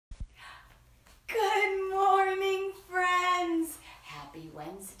Happy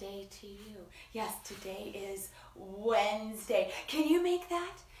Wednesday to you. Yes, today is Wednesday. Can you make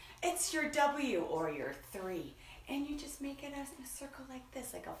that? It's your W or your 3. And you just make it a circle like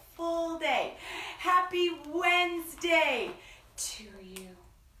this, like a full day. Happy Wednesday to you.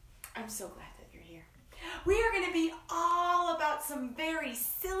 I'm so glad that you're here. We are going to be all about some very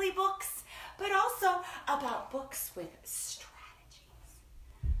silly books, but also about books with strategies.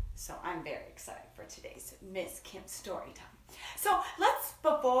 So I'm very excited for today's Miss Kim story time. So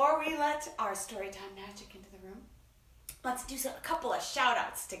before we let our story time magic into the room, let's do a couple of shout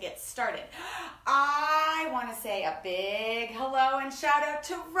outs to get started. I want to say a big hello and shout out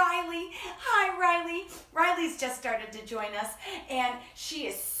to Riley. Hi, Riley. Riley's just started to join us, and she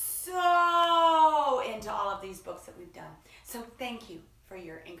is so into all of these books that we've done. So thank you for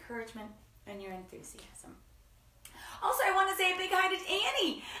your encouragement and your enthusiasm. Also, I want to say a big hi to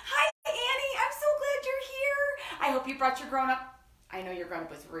Annie. Hi, Annie. I'm so glad you're here. I hope you brought your grown-up. I know your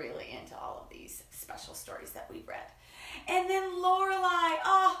grown-up was really into all of these special stories that we've read. And then Lorelei.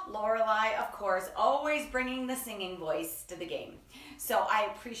 Oh, Lorelei, of course, always bringing the singing voice to the game. So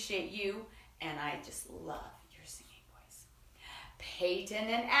I appreciate you, and I just love your singing voice. Peyton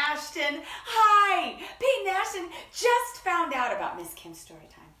and Ashton. Hi. Peyton and Ashton just found out about Miss Kim's story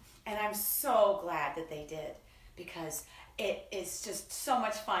time, and I'm so glad that they did, because it is just so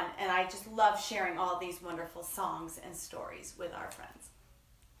much fun, and I just love sharing all these wonderful songs and stories with our friends.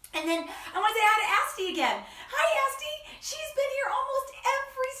 And then I want to say hi to Asti again. Hi, Asti. She's been here almost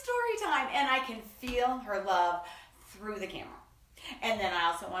every story time, and I can feel her love through the camera. And then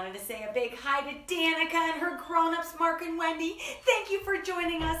I also wanted to say a big hi to Danica and her grown-ups, Mark and Wendy. Thank you for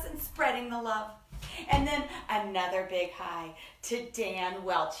joining us and spreading the love. And then another big hi to Dan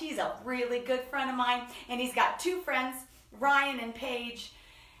Welch. He's a really good friend of mine, and he's got 2 friends, Ryan and Paige,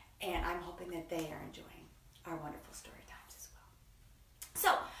 and I'm hoping that they are enjoying our wonderful story times as well.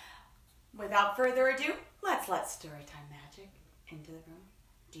 So, without further ado, let's let Storytime Magic into the room.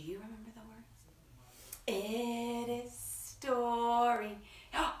 Do you remember the words? It is story.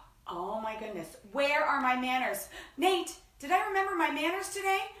 Oh my goodness, where are my manners? Nate, did I remember my manners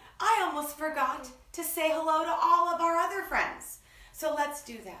today? I almost forgot to say hello to all of our other friends. So let's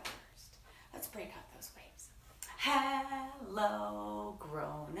do that first. Let's break out those waves. Hello,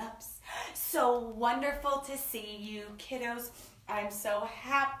 grown-ups. So wonderful to see you, kiddos. I'm so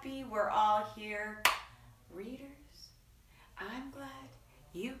happy we're all here. Readers, I'm glad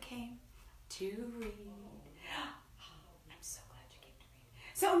you came to read. I'm so glad you came to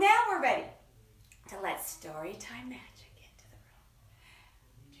read. So now we're ready to let Storytime Magic into the room.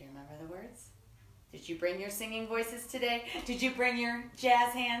 Do you remember the words? Did you bring your singing voices today? Did you bring your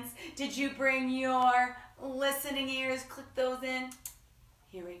jazz hands? Did you bring your listening ears? Click those in.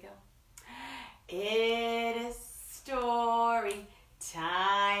 Here we go. It is story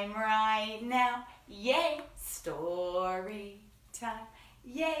time right now. Yay, story time.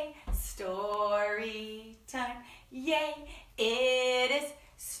 Yay, story time. Yay, it is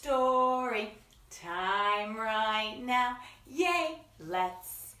story time right now. Yay,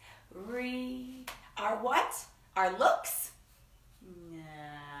 let's read. Our what? Our looks?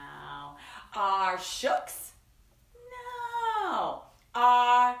 No. Our shooks? No.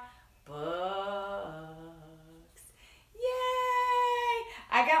 Our books. Yay!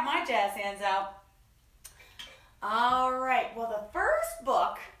 I got my jazz hands out. All right. Well, the first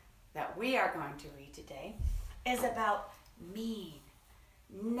book that we are going to read today is about mean,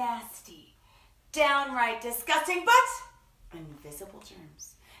 nasty, downright disgusting, but invisible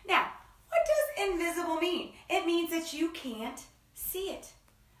germs. Now, what does invisible mean? It means that you can't see it,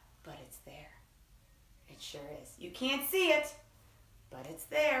 but it's there. It sure is. You can't see it, but it's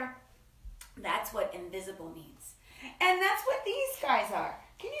there. That's what invisible means. And that's what these guys are.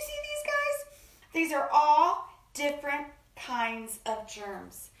 Can you see these guys? These are all different kinds of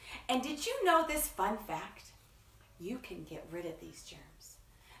germs. And did you know this fun fact? You can get rid of these germs.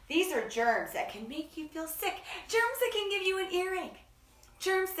 These are germs that can make you feel sick. Germs that can give you an earache.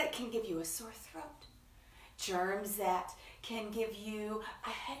 Germs that can give you a sore throat. Germs that can give you a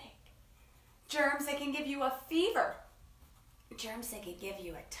headache. Germs that can give you a fever. Germs that can give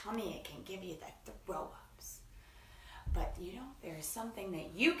you a tummy. It can give you the throw-ups. But you know, there is something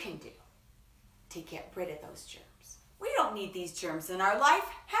that you can do to get rid of those germs. We don't need these germs in our life.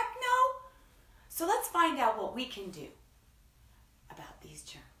 Heck no. So let's find out what we can do about these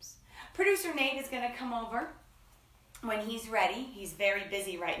germs. Producer Nate is going to come over when he's ready. He's very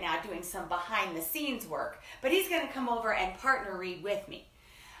busy right now doing some behind the scenes work, but he's going to come over and partner read with me.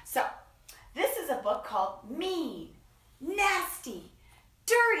 So this is a book called Mean, Nasty,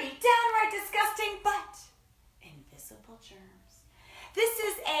 Dirty, Downright Disgusting, but Invisible Germs. This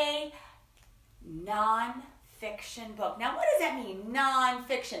is a non-fiction book. Now, what does that mean,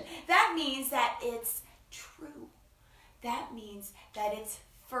 non-fiction? That means that it's true. That means that it's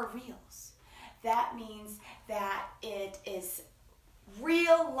for reals. That means that it is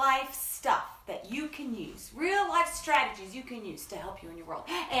real life stuff that you can use, real life strategies you can use to help you in your world.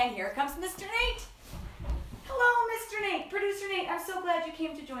 And here comes Mr. Nate. Hello, Mr. Nate, Producer Nate. I'm so glad you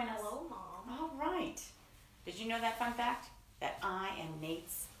came to join us. Hello, Mom. All right. Did you know that fun fact? That I am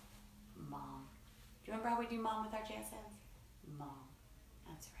Nate's mom. Do you remember how we do mom with our jazz hands? Mom.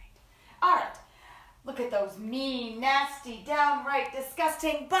 That's right. All right. Look at those mean, nasty, downright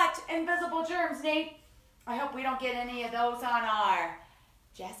disgusting, but invisible germs, Nate. I hope we don't get any of those on our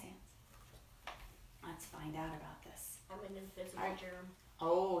jazz hands. Let's find out about this. I'm an invisible germ.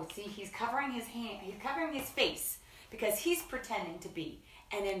 Oh, see, he's covering his hand. He's covering his face because he's pretending to be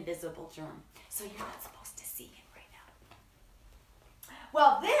an invisible germ. So you're not supposed to see him right now.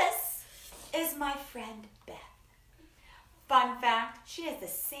 Well, this is my friend Beth. Fun fact, she has the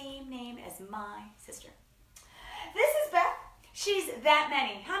same name as my sister. This is Beth. She's that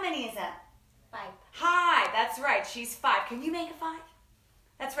many. How many is that? 5. Hi, that's right. She's 5. Can you make a 5?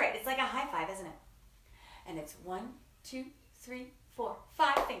 That's right. It's like a high five, isn't it? And it's 1, 2, 3, 4,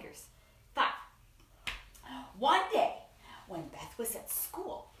 5 fingers. 5. One day, when Beth was at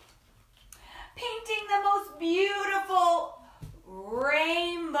school, painting the most beautiful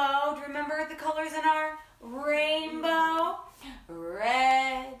rainbow. Do you remember the colors in our rainbow?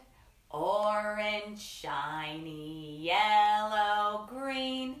 Red, orange, shiny, yellow,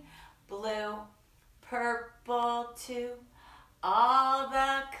 green, blue, purple too. All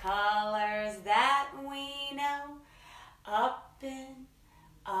the colors that we know up in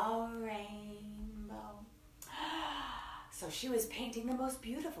a rainbow. So she was painting the most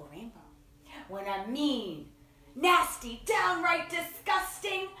beautiful rainbow when a mean, nasty, downright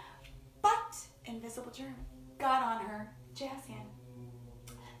disgusting, but invisible germ got on her jazz hand.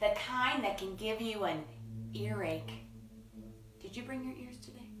 The kind that can give you an earache. Did you bring your ears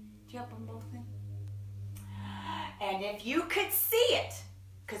today? Do you have them both in? And if you could see it,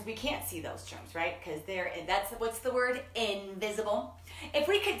 because we can't see those germs, right? Because that's what's the word? Invisible. If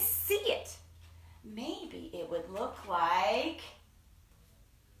we could see it, maybe it would look like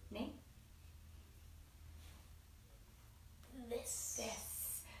Nate.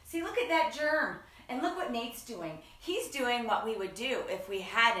 This. See, look at that germ. And look what Nate's doing. He's doing what we would do if we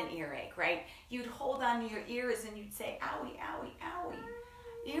had an earache, right? You'd hold on to your ears and you'd say, owie, owie, owie.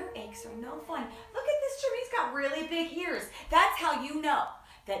 Earaches are no fun. Look at this germ. He's got really big ears. That's how you know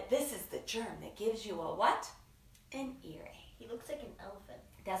that this is the germ that gives you a what? An earache. He looks like an elephant.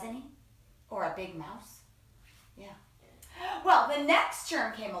 Doesn't he? Or a big mouse. Yeah. Well, the next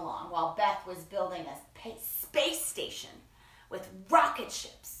germ came along while Beth was building a space station with rocket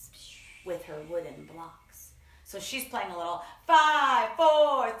ships with her wooden blocks. So she's playing a little 5,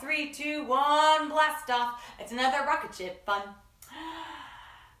 4, 3, 2, 1, blast off. It's another rocket ship fun.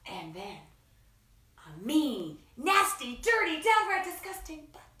 And then a mean, nasty, dirty, downright disgusting,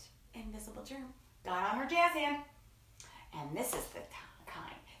 but invisible germ got on her jazz hand. And this is the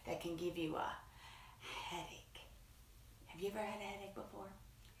kind that can give you a headache. Have you ever had a headache before?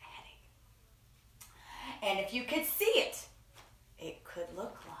 A headache. And if you could see it, it could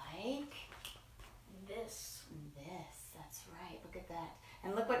look like this. That's right. Look at that.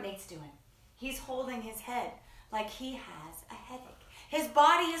 And look what Nate's doing. He's holding his head like he has a headache. His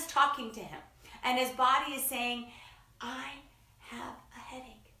body is talking to him. And his body is saying, I have a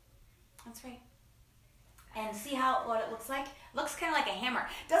headache. That's right. And see what it looks like? It looks kind of like a hammer.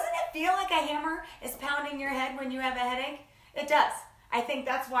 Doesn't it feel like a hammer is pounding your head when you have a headache? It does. I think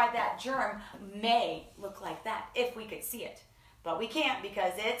that's why that germ may look like that, if we could see it. But we can't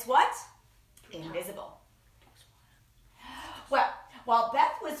because it's what? Invisible. Well, while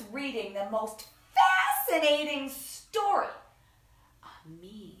Beth was reading the most fascinating story, a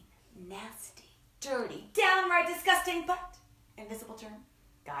mean, nasty, dirty, downright disgusting, but invisible germ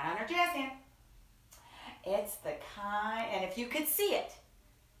got on her jazz hand. It's the kind, and if you could see it,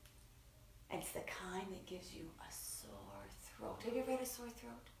 it's the kind that gives you a sore throat. Have you ever had a sore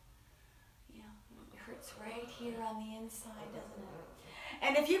throat? Yeah, it hurts right here on the inside, doesn't it?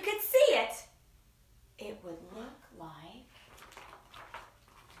 And if you could see it, it would look like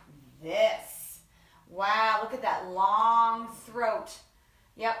this. Wow, look at that long throat.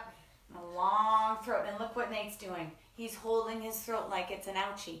 Yep, a long throat. And look what Nate's doing. He's holding his throat like it's an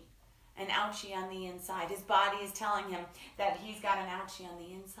ouchie on the inside. His body is telling him that he's got an ouchie on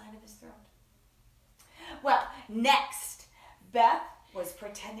the inside of his throat. Well, next, Beth was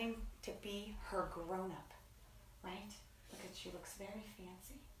pretending to be her grown-up, right? Look at, she looks very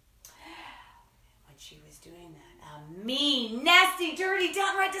fancy. When she was doing that, a mean, nasty, dirty,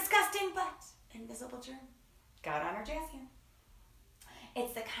 downright disgusting, but invisible germ got on her jazz hand.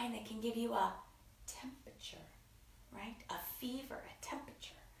 It's the kind that can give you a temperature, right? A fever, a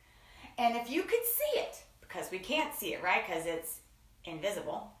temperature. And if you could see it, because we can't see it, right? Because it's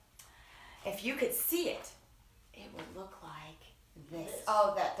invisible. If you could see it, it would look like this.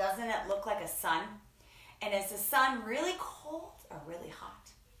 Oh, that doesn't it look like a sun? And is the sun really cold or really hot?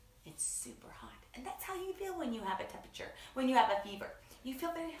 It's super hot. And that's how you feel when you have a temperature, when you have a fever. You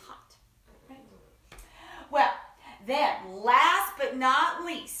feel very hot, right? Well, then, last but not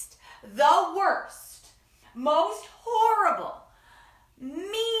least, the worst, most horrible,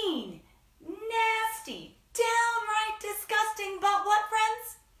 mean, nasty, downright disgusting, but what,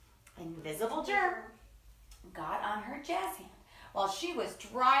 friends? Invisible germ got on her jazz hand while she was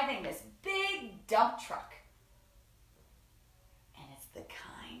driving this big dump truck. And it's the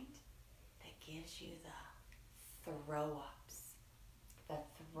kind that gives you the throw-ups. The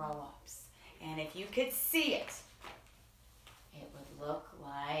throw-ups. And if you could see it, it would look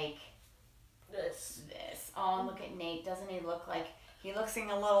like this. Oh, look at Nate. Doesn't he look like, he looks a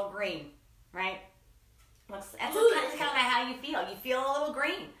little green, right? That's kind of how you feel. You feel a little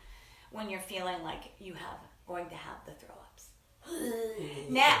green when you're feeling like you going to have the throw-ups.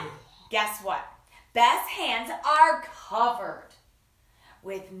 Now, guess what? Beth's hands are covered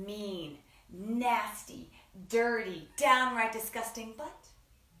with mean, nasty, dirty, downright disgusting, but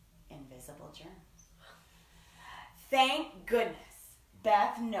invisible germs. Thank goodness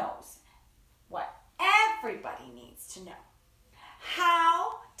Beth knows what everybody needs to know.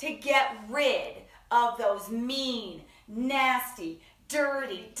 How to get rid of those mean, nasty,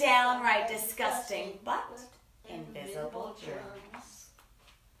 dirty, downright disgusting, but invisible germs.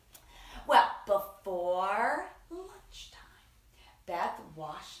 Well, before lunchtime, Beth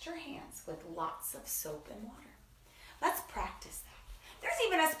washed her hands with lots of soap and water. Let's practice that. There's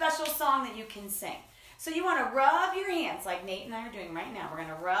even a special song that you can sing. So you want to rub your hands like Nate and I are doing right now. We're going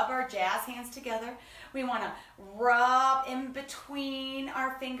to rub our jazz hands together. We want to rub in between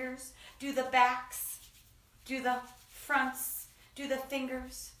our fingers. Do the backs, do the fronts, do the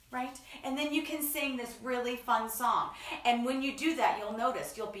fingers, right? And then you can sing this really fun song. And when you do that, you'll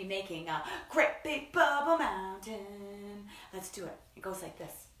notice you'll be making a great big bubble mountain. Let's do it. It goes like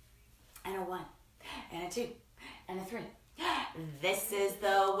this. And a 1, and a 2, and a 3. This is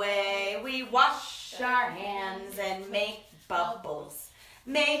the way we wash our hands and make bubbles.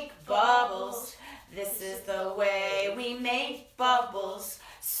 Make bubbles. This is the way we make bubbles.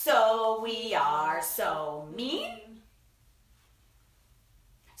 So we are so mean.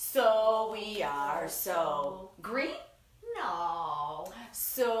 So we are so green. No.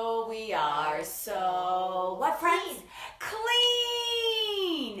 So we are so, what, friends?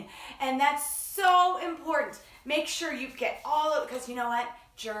 Clean. And that's so important. Make sure you get all of it, because you know what?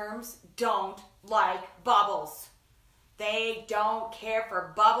 Germs don't like bubbles. They don't care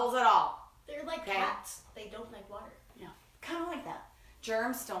for bubbles at all. They're like cats. They don't like water. Yeah, kind of like that.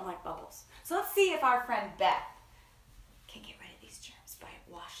 Germs don't like bubbles. So let's see if our friend Beth can get rid of these germs by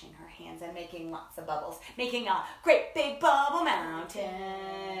washing her hands and making lots of bubbles. Making a great big bubble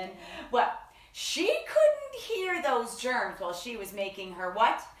mountain. Well, she couldn't hear those germs while she was making her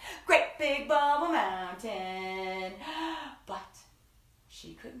what? Great big bubble mountain. But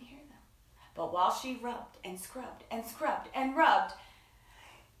she couldn't hear them. But while she rubbed and scrubbed and scrubbed and rubbed,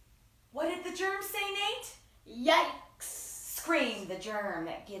 what did the germ say, Nate? Yikes! Screamed the germ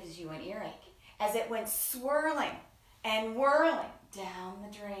that gives you an earache as it went swirling and whirling down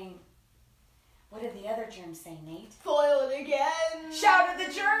the drain. What did the other germ say, Nate? Foil it again! Shouted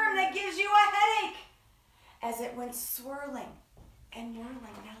the germ that gives you a headache as it went swirling and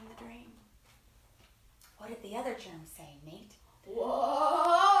whirling down the drain. What did the other germ say, Nate?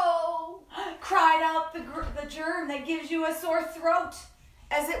 Whoa! Cried out the germ that gives you a sore throat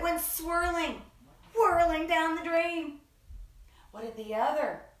as it went swirling, whirling down the drain. What did the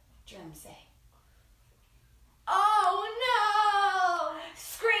other germ say? Oh no!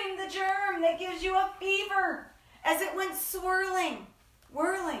 Screamed the germ that gives you a fever as it went swirling,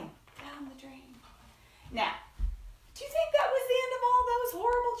 whirling down the drain. Now, do you think that was the end of all those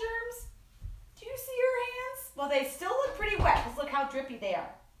horrible germs? Do you see your hands? Well, they still look pretty wet because look how drippy they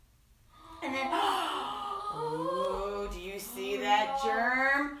are. And then, ooh, do you see that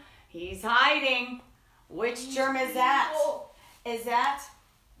germ? He's hiding. Which germ is that? Is that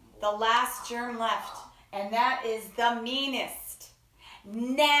the last germ left? And that is the meanest,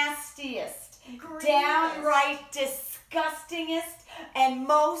 nastiest, Greenest, downright disgusting disgustingest and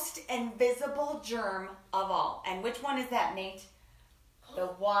most invisible germ of all. And which one is that, Nate? The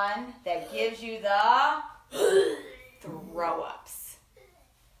one that gives you the throw-ups.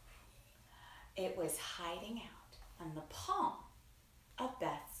 It was hiding out on the palm of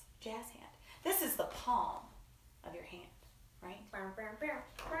Beth's jazz hand. This is the palm of your hand, right?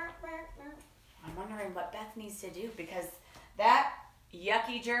 I'm wondering what Beth needs to do because that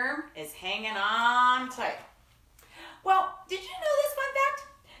yucky germ is hanging on tight. Well, did you know this fun fact?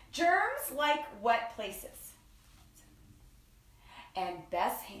 Germs like wet places. And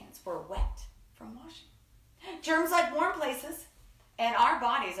Beth's hands were wet from washing. Germs like warm places, and our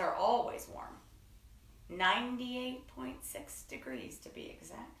bodies are always warm. 98.6 degrees to be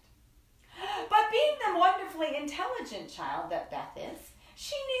exact. But being the wonderfully intelligent child that Beth is,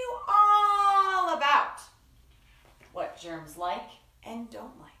 she knew all about what germs like and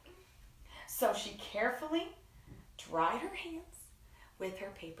don't like. So she carefully dried her hands with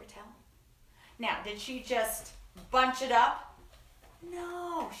her paper towel. Now, did she just bunch it up?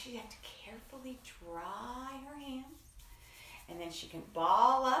 No, she had to carefully dry her hands. And then she can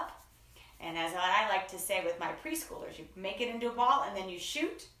ball up. And as I like to say with my preschoolers, you make it into a ball and then you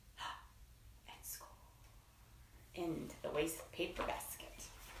shoot and score into the waste paper basket.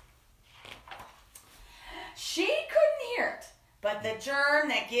 She couldn't hear it, but the germ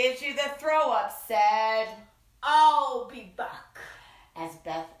that gives you the throw-up said, I'll be back. As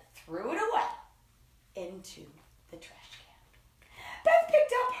Beth threw it away into the trash can. Beth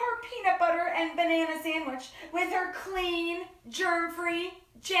picked up her peanut butter and banana sandwich with her clean, germ-free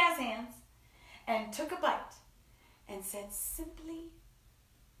jazz hands and took a bite and said simply,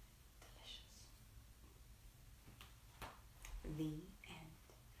 delicious. The end.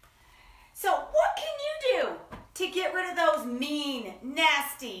 So what can you do to get rid of those mean,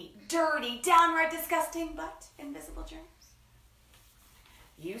 nasty, dirty, downright disgusting, but invisible germs?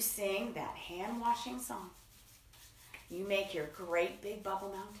 You sing that hand-washing song. You make your great big bubble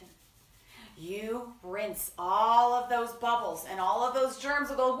mountain. You rinse all of those bubbles and all of those germs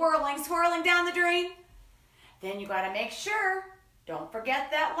will go whirling, swirling down the drain. Then you got to make sure, don't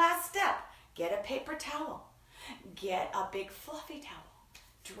forget that last step. Get a paper towel. Get a big fluffy towel.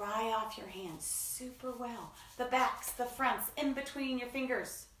 Dry off your hands super well. The backs, the fronts, in between your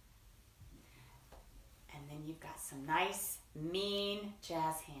fingers. And then you've got some nice, mean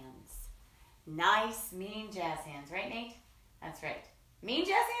jazz hands. Nice, mean jazz hands. Right, Nate? That's right. Mean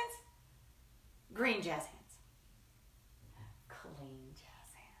jazz hands? Green jazz hands. Clean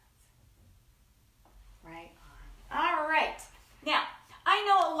jazz hands. Right on. All right. Now, I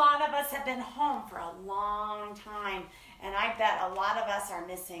know a lot of us have been home for a long time, and I bet a lot of us are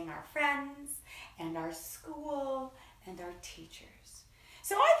missing our friends and our school and our teachers.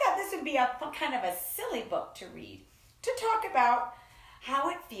 So I thought this would be a kind of a silly book to read, to talk about how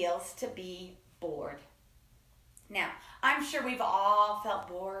it feels to be bored. Now, I'm sure we've all felt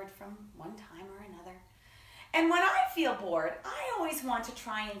bored from one time or another. And when I feel bored, I always want to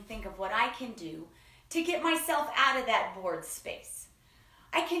try and think of what I can do to get myself out of that bored space.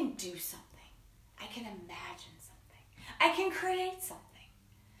 I can do something. I can imagine something. I can create something.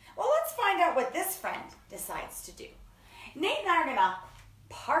 Well, let's find out what this friend decides to do. Nate and I are going to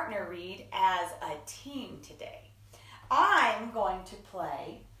partner read as a team today. I'm going to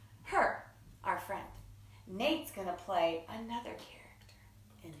play her, our friend. Nate's going to play another character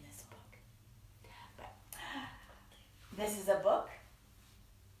in this book. But this is a book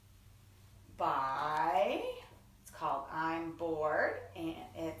by, it's called I'm Bored, and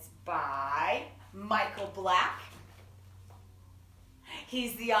it's by Michael Black.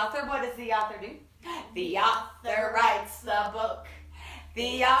 He's the author. What does the author do? The author writes the book.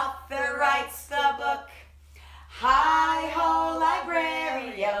 The author writes the book. Hi-ho,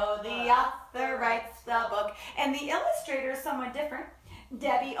 librario, the author writes the book. And the illustrator is someone different,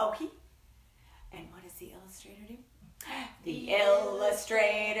 Debbie Oakey. And what does the illustrator do? The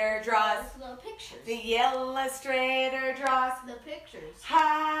illustrator draws the pictures. The illustrator draws The pictures.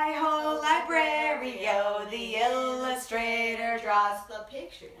 Hi-ho, librario, the illustrator draws The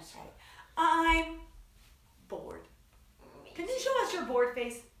pictures. That's right. I'm bored. Can you show us your bored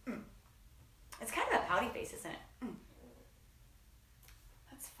face? It's kind of a pouty face, isn't it?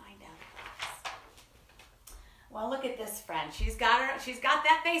 Let's find out. Well, look at this friend. She's got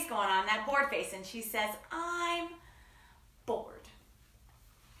that face going on, that bored face, and she says, I'm bored.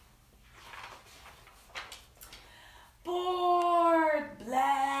 Bored,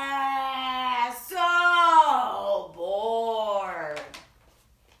 blah, so bored.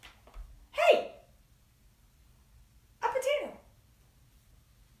 Hey, a potato.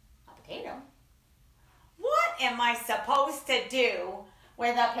 A potato? What am I I supposed to do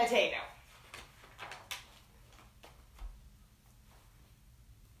with a potato?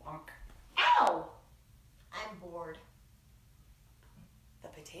 Bonk. Ow! I'm bored. The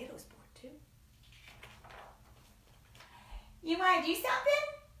potato's bored too. You want to do something?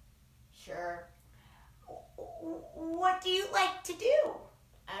 Sure. What do you like to do?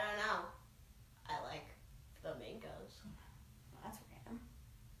 I don't know. I like flamingos. That's random.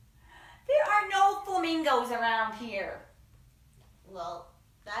 There are no flamingos around here. Well,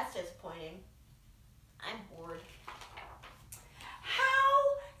 that's disappointing. I'm bored.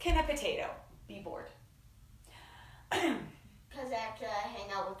 How can a potato be bored? Because I have to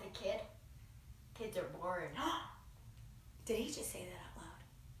hang out with a kid. Kids are boring. Did he just say that out loud?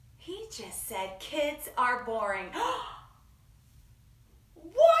 He just said kids are boring.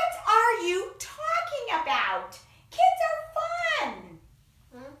 What are you talking about? Kids are fun.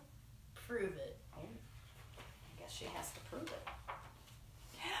 Hmm? Prove it. I guess she has to prove it.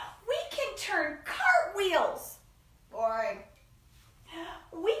 We can turn cartwheels. Boring.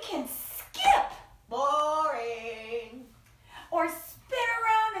 We can skip Boring. or spin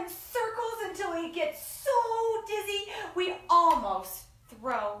around in circles until we get so dizzy we almost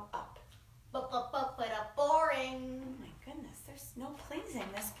throw up. But Oh boring. my goodness, there's no pleasing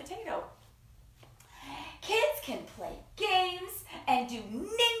this potato. Kids can play games and do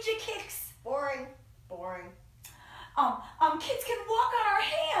ninja kicks. Boring. Boring. Kids can walk on our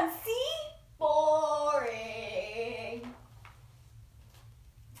hands, see? Boring.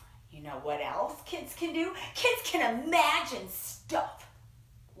 You know what else kids can do? Kids can imagine stuff.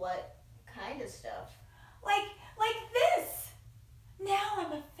 What kind of stuff? Like this. Now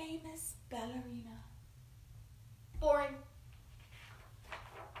I'm a famous ballerina. Boring.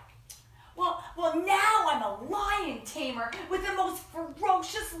 Well, now I'm a lion tamer with the most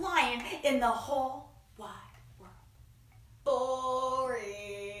ferocious lion in the whole wide world. Boring.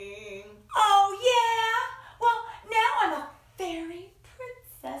 Oh, yeah? Well, now I'm a fairy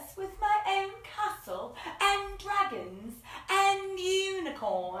princess with my own castle and dragons and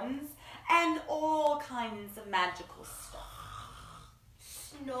unicorns and all kinds of magical stuff.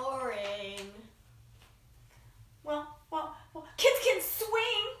 Snoring. Well, kids can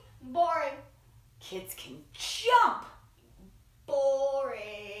swing. Boring. Kids can jump.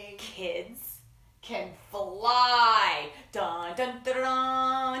 Boring. Kids can fly. Dun, dun, dun,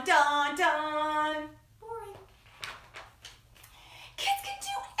 dun, dun, dun. Boring. Kids can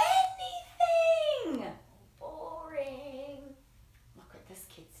do anything. Boring. Look at this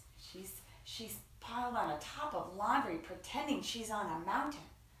kid. She's piled on a top of laundry pretending she's on a mountain.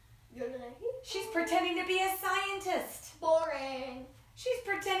 She's pretending to be a scientist. Boring. She's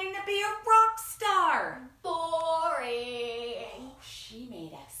pretending to be a rock star. Boring. Oh, she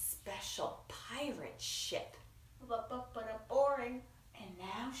made a special pirate ship. Boring. And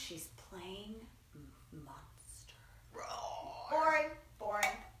now she's playing monster. Boring.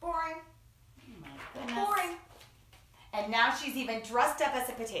 Boring. Boring. Oh my goodness. Boring. And now she's even dressed up as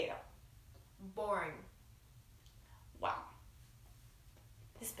a potato. Boring. Wow.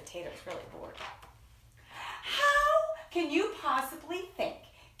 This potato's really bored. How can you possibly think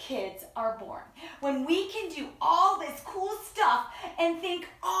kids are boring when we can do all this cool stuff and think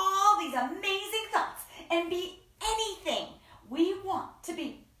all these amazing thoughts and be anything we want to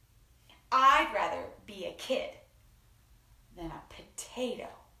be? I'd rather be a kid than a potato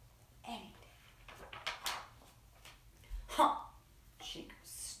any day. Huh. She goes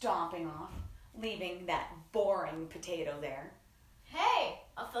stomping off, leaving that boring potato there. Hey,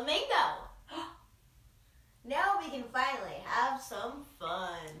 a flamingo. Now we can finally have some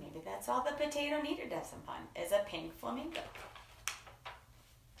fun. Maybe that's all the potato needed to have some fun, is a pink flamingo.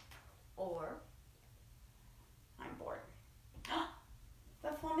 Or I'm bored. The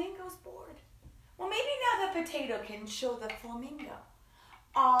flamingo's bored. Well, maybe now the potato can show the flamingo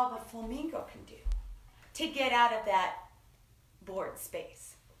all the flamingo can do to get out of that bored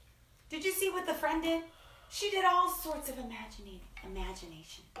space. Did you see what the friend did? She did all sorts of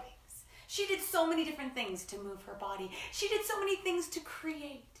imagination things. She did so many different things to move her body. She did so many things to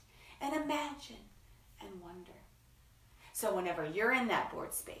create and imagine and wonder. So whenever you're in that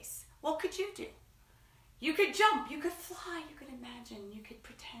bored space, what could you do? You could jump, you could fly, you could imagine, you could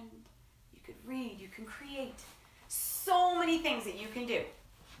pretend, you could read, you can create. So many things that you can do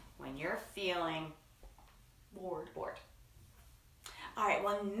when you're feeling bored. All right,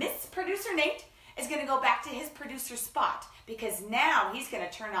 well, Miss Producer Nate is going to go back to his producer spot because now he's going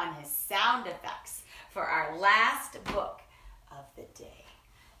to turn on his sound effects for our last book of the day.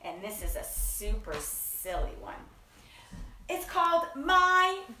 And this is a super silly one. It's called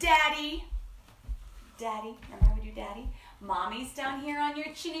My Daddy Daddy. Remember how we do Daddy? Mommy's down here on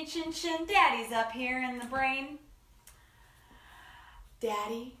your chinny chin chin. Daddy's up here in the brain.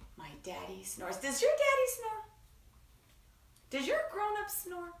 Daddy, my daddy snores. Does your daddy snore? Does your grown-up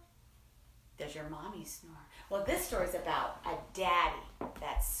snore? Does your mommy snore? Well, this story's about a daddy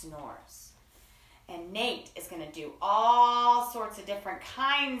that snores. And Nate is going to do all sorts of different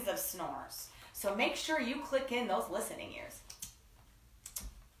kinds of snores. So make sure you click in those listening ears.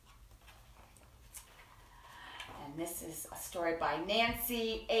 And this is a story by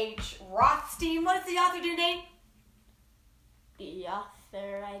Nancy H. Rothstein. What does the author do, Nate? The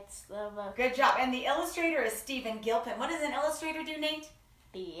author writes the book. Good job. And the illustrator is Stephen Gilpin. What does an illustrator do, Nate?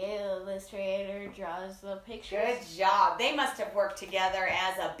 The illustrator draws the pictures. Good job. They must have worked together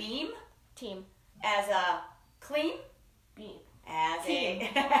as a beam, Team. as a clean, Beam. as Team.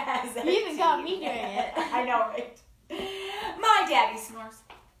 a as a You even got me team. doing it. I know, right? My daddy snores.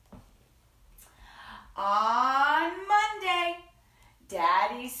 On Monday,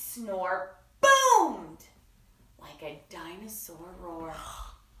 Daddy's snore boomed like a dinosaur roar.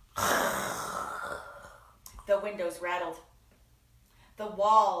 The windows rattled. The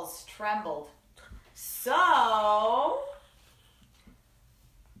walls trembled. So,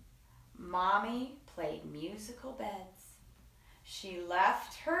 Mommy played musical beds. She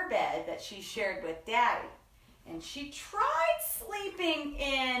left her bed that she shared with Daddy, and she tried sleeping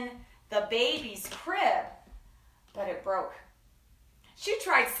in the baby's crib, but it broke. She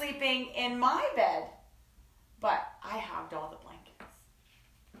tried sleeping in my bed, but I hogged all the blankets.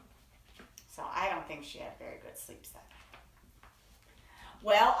 So I don't think she had very good sleeps that night.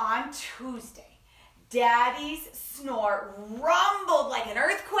 Well, on Tuesday, Daddy's snore rumbled like an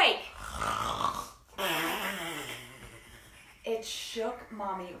earthquake. It shook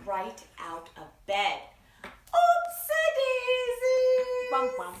Mommy right out of bed. Oopsie-daisy! Bum,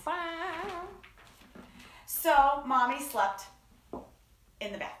 bum, bum. So Mommy slept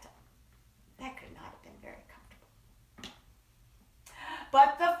in the bathtub. That could not have been very comfortable.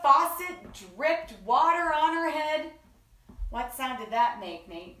 But the faucet dripped water on her head. What sound did that make,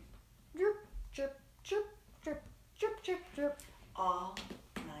 Nate? Drip, drip, drip, drip, drip, drip, drip. All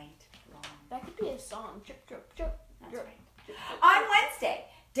night long. That could be a song. Drip, drip, drip. That's drip, right. drip, drip, On drip. Wednesday,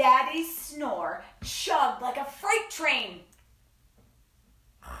 Daddy's snore chugged like a freight train.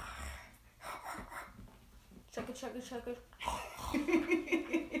 Chugga, chugga, chugga.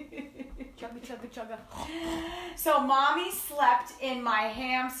 Chugga, chugga, chugga. So Mommy slept in my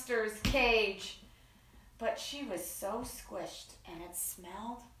hamster's cage. But she was so squished and it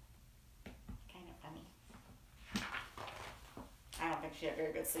smelled kind of funny. I don't think she had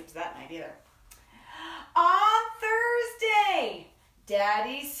very good sleeps that night either. On Thursday,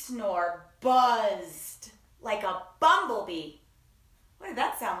 Daddy's snore buzzed like a bumblebee. What did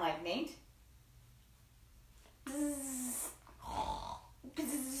that sound like, Nate?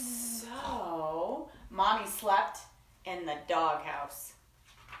 So, Mommy slept in the doghouse.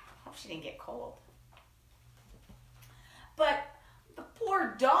 Hope she didn't get cold. But the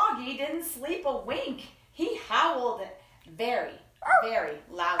poor doggy didn't sleep a wink. He howled very, very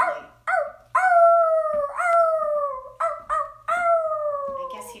loudly. I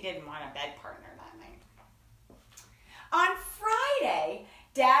guess he didn't want a bed partner that night. On Friday,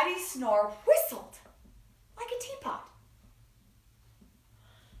 Daddy snore whistled like a teapot.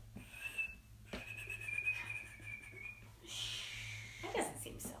 That doesn't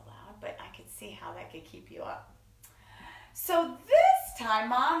seem so loud, but I could see how that could keep you up. So this time,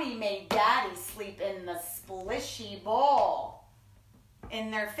 Mommy made Daddy sleep in the splishy bowl,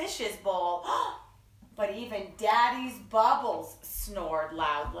 in their fish's bowl. But even Daddy's bubbles snored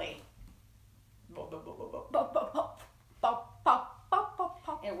loudly.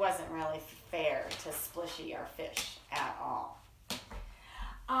 It wasn't really fair to Splishy, our fish, at all.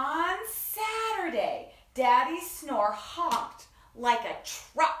 On Saturday, Daddy's snore honked like a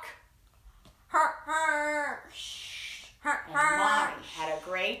truck. And Mommy had a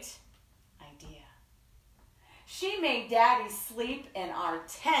great idea. She made Daddy sleep in our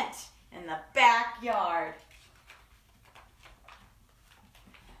tent in the backyard.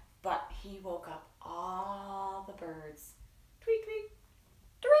 But he woke up all the birds. Tweet, tweet,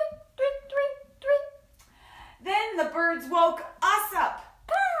 tweet, tweet, tweet, tweet. Then the birds woke us up.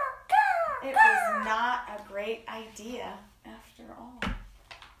 It was not a great idea after all.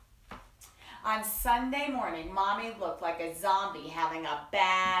 On Sunday morning, Mommy looked like a zombie having a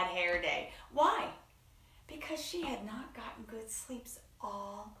bad hair day. Why? Because she had not gotten good sleeps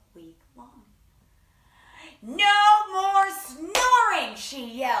all week long. No more snoring, she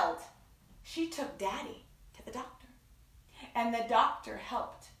yelled. She took Daddy to the doctor, and the doctor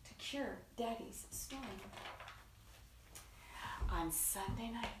helped to cure Daddy's snoring. On Sunday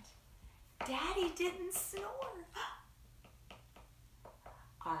night, Daddy didn't snore.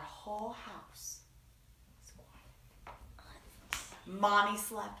 Our whole house was quiet. Mommy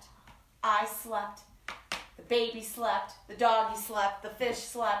slept. I slept. The baby slept. The doggy slept. The fish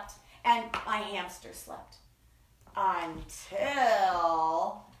slept. And my hamster slept. Until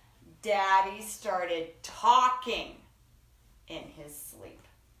Daddy started talking in his sleep.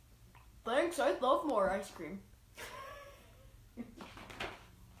 Thanks, I love more ice cream.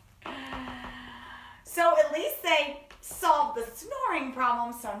 So at least they solved the snoring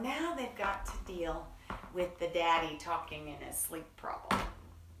problem, so now they've got to deal with the daddy talking in his sleep problem.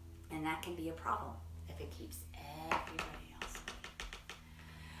 And that can be a problem if it keeps everybody else awake.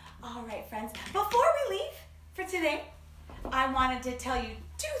 All right, friends, before we leave for today, I wanted to tell you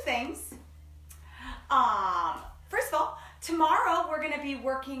 2 things. First of all, tomorrow we're going to be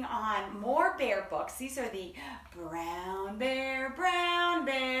working on more bear books. These are the Brown Bear,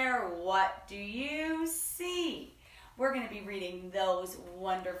 What Do You See? We're going to be reading those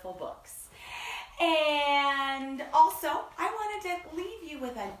wonderful books. And also, I wanted to leave you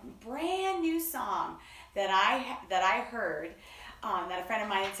with a brand new song that I heard that a friend of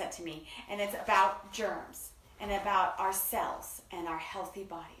mine had sent to me. And it's about germs and about our cells and our healthy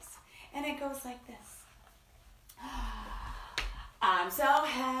bodies. And it goes like this. I'm so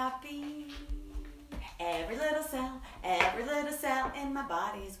happy, every little cell in my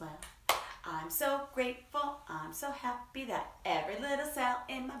body is well. I'm so grateful, I'm so happy that every little cell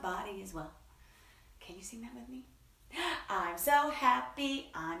in my body is well. Can you sing that with me? I'm so happy,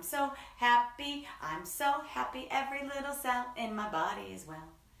 I'm so happy, I'm so happy every little cell in my body is well.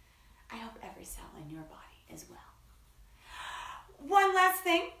 I hope every cell in your body is well. One last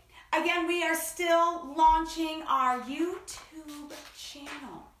thing. Again, we are still launching our YouTube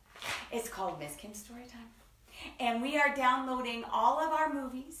channel. It's called Miss Kim's Storytime. And we are downloading all of our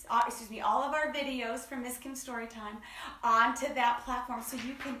all of our videos from Miss Kim's Storytime onto that platform so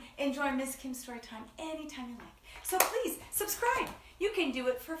you can enjoy Miss Kim's Storytime anytime you like. So please, subscribe. You can do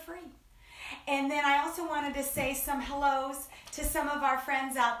it for free. And then I also wanted to say some hellos to some of our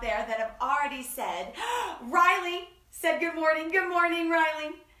friends out there that have already said, Riley said good morning. Good morning,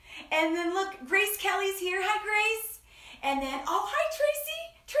 Riley. And then look, Grace Kelly's here. Hi, Grace. And then, oh, hi, Tracy.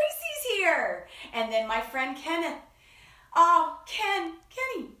 Tracy's here. And then my friend Kenneth. Oh, Kenneth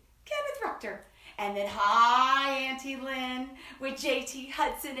Rector. And then, hi, Auntie Lynn with JT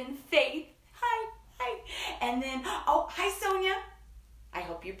Hudson and Faith. Hi. And then, oh, hi, Sonia. I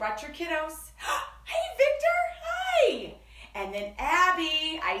hope you brought your kiddos. Hey, Victor. Hi. And then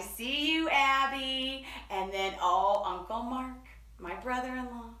Abby. I see you, Abby. And then, oh, Uncle Mark, my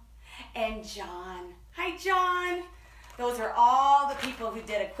brother-in-law. And John. Hi, John. Those are all the people who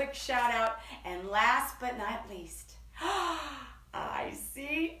did a quick shout out. And last but not least, I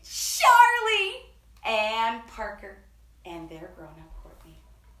see Charlie and Parker and their grown-up Courtney.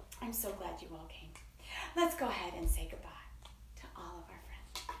 I'm so glad you all came. Let's go ahead and say goodbye to all of our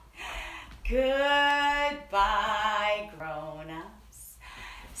friends. Goodbye, grown-ups.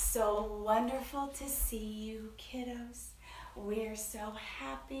 So wonderful to see you, kiddos. We're so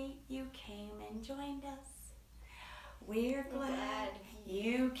happy you came and joined us. We're glad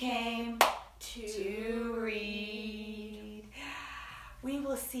you came to read. We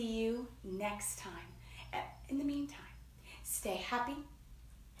will see you next time. In the meantime, stay happy,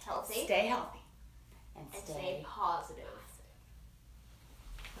 Healthy. stay healthy, and stay positive.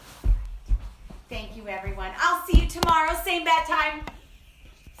 Thank you, everyone. I'll see you tomorrow. Same bad time,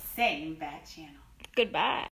 same bad channel. Goodbye.